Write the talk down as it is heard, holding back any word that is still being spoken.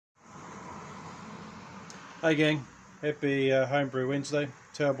Hey gang, happy Homebrew Wednesday,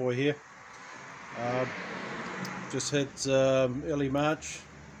 Towerboy here. Uh, just hit early March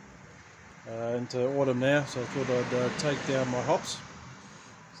into autumn now, so I thought I'd take down my hops.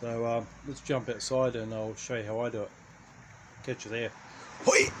 So let's jump outside and I'll show you how I do it. Catch you there.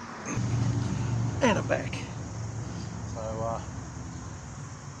 Hoi! And I'm back. So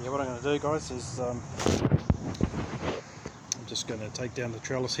yeah, what I'm going to do guys is I'm just going to take down the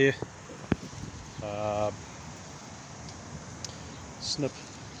trellis here.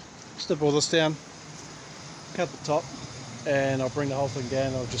 Snip all this down, cut the top, and I'll bring the whole thing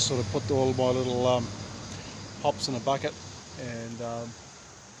down. I'll just sort of put all my little hops in a bucket, and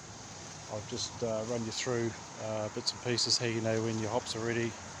I'll just run you through bits and pieces, how you know when your hops are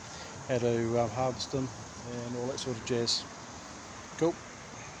ready, how to harvest them, and all that sort of jazz. Cool.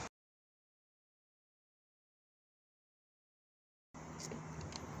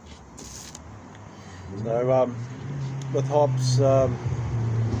 So with hops,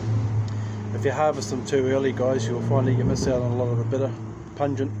 if you harvest them too early guys, you'll find that you miss out on a lot of the bitter,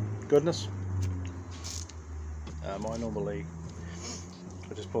 pungent goodness. I normally,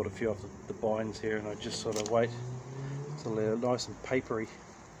 I just pulled a few off the binds here, and I just sort of wait until they're nice and papery.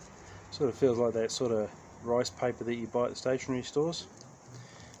 Sort of feels like that sort of rice paper that you buy at the stationery stores.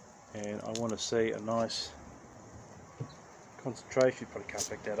 And I want to see a nice concentration. You probably can't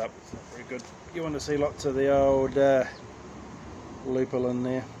pick that up, it's not very good. You want to see lots of the old lupul in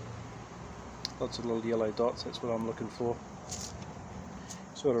there. Lots of little yellow dots, that's what I'm looking for.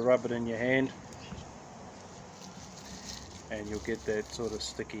 Sort of rub it in your hand and you'll get that sort of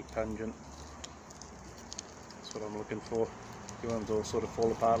sticky pungent. That's what I'm looking for. You want them to all sort of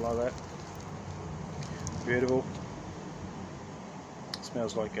fall apart like that. Beautiful. It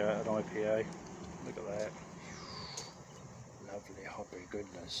smells like an IPA. Look at that. Lovely hoppy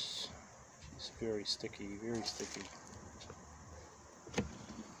goodness. It's very sticky, very sticky.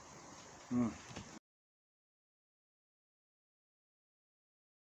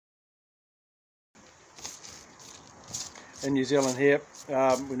 In New Zealand here,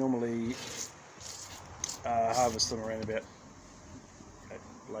 we normally harvest them around about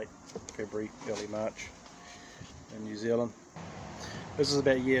late February, early March in New Zealand. This is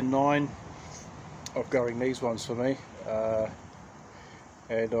about year 9 of growing these ones for me,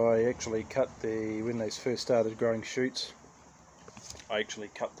 and I actually cut when they first started growing shoots, I actually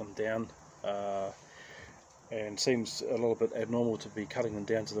cut them down, and seems a little bit abnormal to be cutting them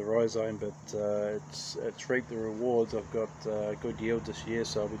down to the rhizome, but it's reaped the rewards. I've got good yield this year,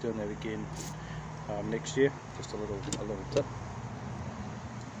 so I'll be doing that again next year. Just a little tip.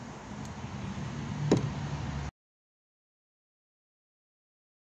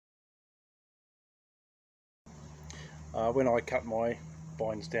 When I cut my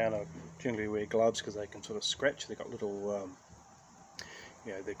binds down, I generally wear gloves because they can sort of scratch. They've got little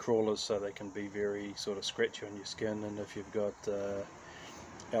you know, they're crawlers, so they can be very sort of scratchy on your skin, and if you've got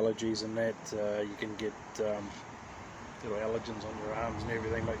allergies and that, you can get little allergens on your arms and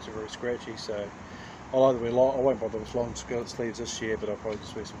everything, makes it very scratchy. So I'll either wear I won't bother with long sleeves this year, but I'll probably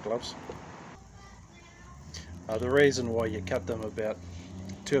just wear some gloves. The reason why you cut them about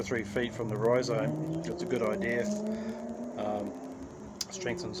 2 or 3 feet from the rhizome, it's a good idea.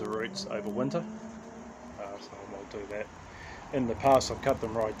 Strengthens the roots over winter, so I'll do that. In the past I've cut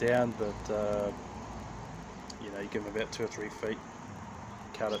them right down, but you know, you give them about 2 or 3 feet,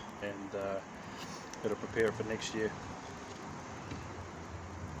 cut it, and it'll prepare it for next year.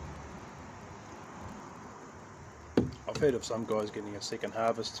 I've heard of some guys getting a second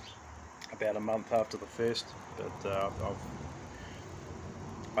harvest about a month after the first, but I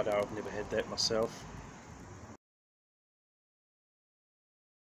know I've never had that myself.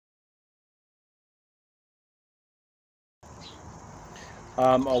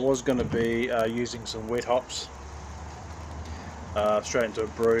 I was going to be using some wet hops straight into a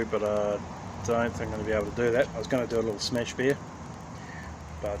brew, but I don't think I'm going to be able to do that. I was going to do a little smash beer,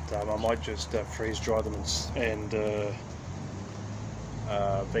 but I might just freeze dry them and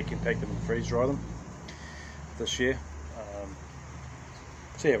vacuum pack them and freeze dry them this year.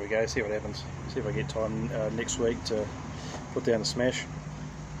 See how we go, see what happens, see if I get time next week to put down a smash.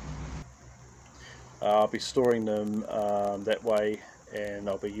 I'll be storing them that way, and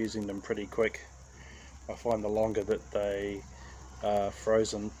I'll be using them pretty quick. I find the longer that they are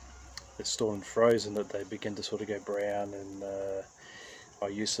frozen, they're stored and frozen, that they begin to sort of go brown. And I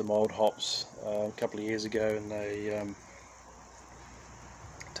used some old hops a couple of years ago, and they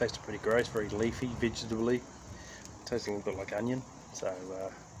tasted pretty gross, very leafy, vegetably. Tastes a little bit like onion. So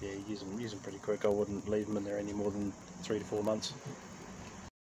yeah, use them pretty quick. I wouldn't leave them in there any more than 3 to 4 months.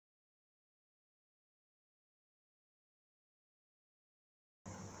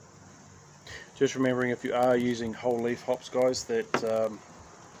 Just remembering, if you are using whole leaf hops, guys, that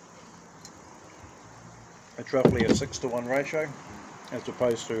it's roughly a 6:1 ratio as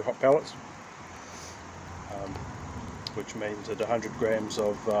opposed to hop pellets, which means that 100 grams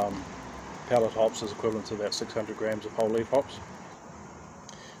of pellet hops is equivalent to about 600 grams of whole leaf hops.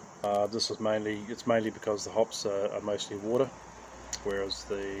 This is mainly because the hops are mostly water, whereas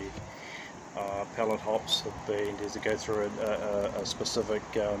the pellet hops have been, as they go through a specific,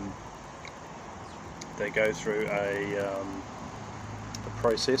 they go through a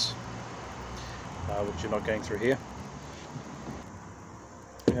process which you're not going through here.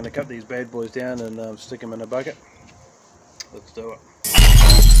 I'm going to cut these bad boys down and stick them in a bucket. Let's do it.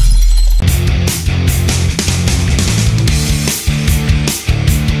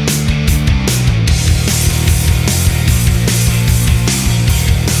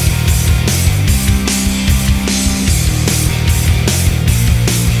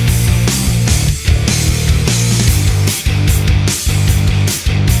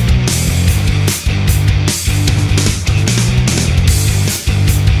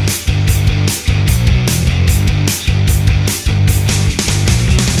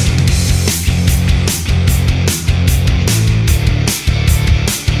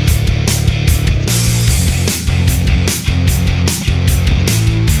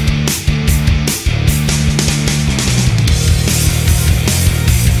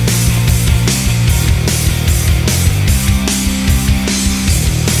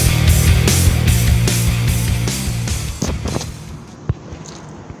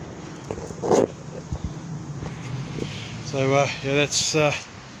 So yeah, that's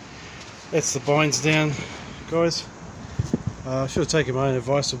the binds down, guys. I should have taken my own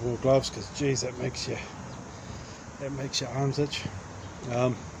advice and wore gloves, because geez, that makes your arms itch.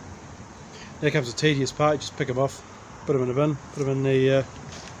 Now comes the tedious part. Just pick them off, put them in the bin, put them in the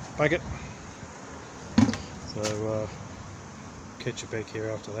bucket. So catch you back here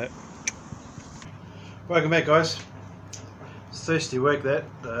after that. Welcome back, guys. It's a thirsty week, that,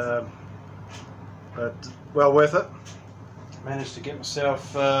 but well worth it. Managed to get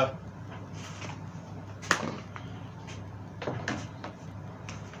myself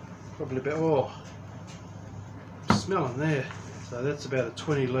probably about, oh, smelling there. So that's about a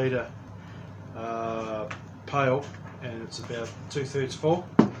 20 litre pail, and it's about 2/3 full.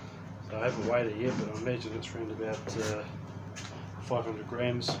 So I haven't weighed it yet, but I imagine it's around about 500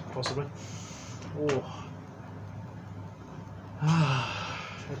 grams possibly. Oh,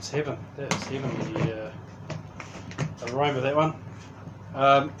 that's heaven. That's heavenly aroma, that one.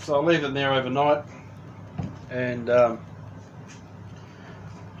 So I'll leave it there overnight, and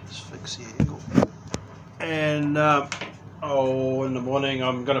just fix the angle. And oh, in the morning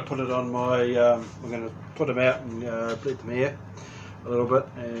I'm going to put it on my. I'm going to put them out and let them air a little bit.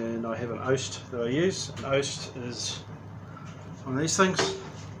 And I have an oast that I use. An oast is one of these things.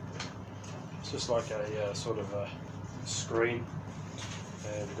 It's just like a sort of a screen,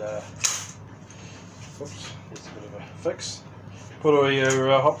 and oops, there's a bit of a fix. Put all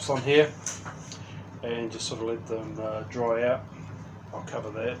your hops on here and just sort of let them dry out. I'll cover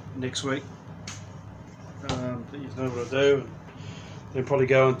that next week. But you know what to do, and then probably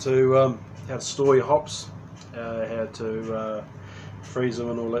go into how to store your hops, how to freeze them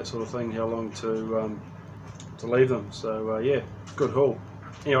and all that sort of thing, how long to leave them. So yeah, good haul.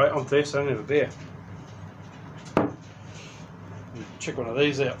 Anyway, I'm thirsty, I'm going to have a beer. Check one of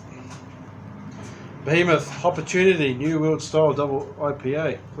these out. Behemoth Opportunity New World Style Double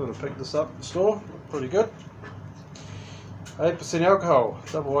IPA. Thought I'd pick this up at the store. Pretty good. 8% alcohol.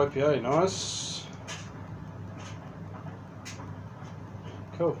 Double IPA. Nice.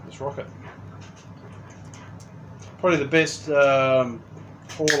 Cool. Let's rock it. Probably the best haul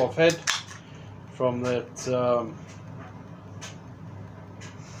I've had from that.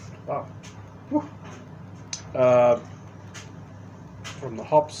 From the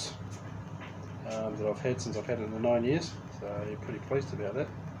hops that I've had since I've had it in the 9 years, so you're pretty pleased about that.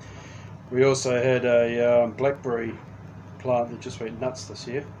 We also had a blackberry plant that just went nuts this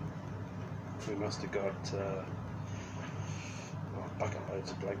year. We must have got bucket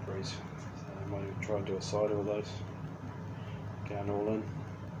loads of blackberries, so I might even try and do a cider with those, going all in.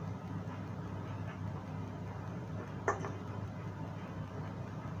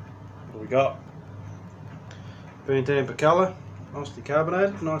 What do we got? Burnt amber colour, nicely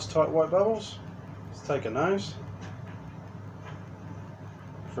carbonated, nice tight white bubbles. Let's take a nose.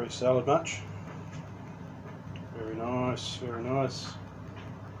 Fruit salad much. Very nice, very nice.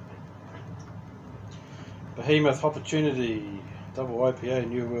 Behemoth Opportunity Double IPA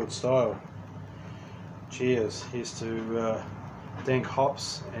New World Style. Cheers. Here's to dank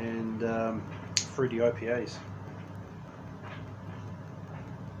hops and fruity IPAs.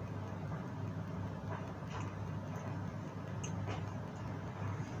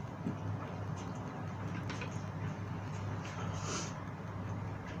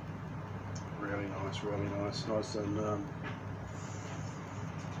 Really nice, really nice. Nice and a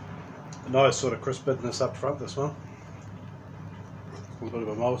nice sort of crispness up front, this one. A little bit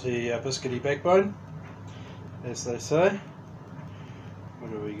of a malty, biscuity backbone, as they say.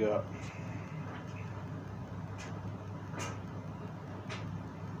 What do we got?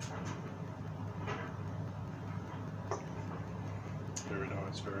 Very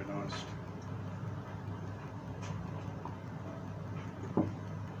nice, very nice.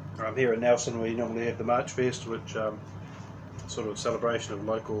 I'm here at Nelson. We normally have the March Fest, which sort of celebration of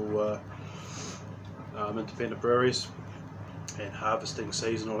local independent breweries and harvesting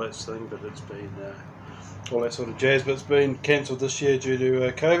season, all that thing. But it's been all that sort of jazz. But it's been cancelled this year due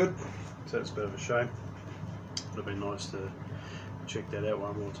to COVID, so it's a bit of a shame. Would have been nice to check that out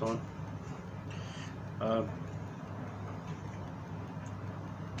one more time.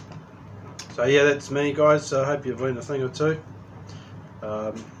 So yeah, that's me, guys. I hope you've learned a thing or two.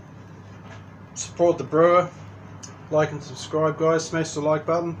 Support the brewer, like and subscribe, guys. Smash the like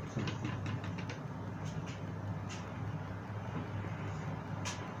button.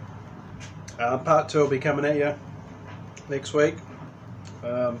 Part 2 will be coming at you next week.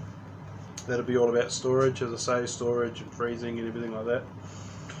 That'll be all about storage, as I say, storage and freezing and everything like that,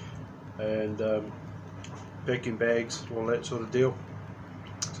 and packing bags, all that sort of deal.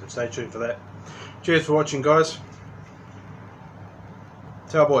 So stay tuned for that. Cheers for watching, guys.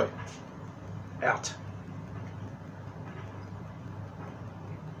 Cowboy out.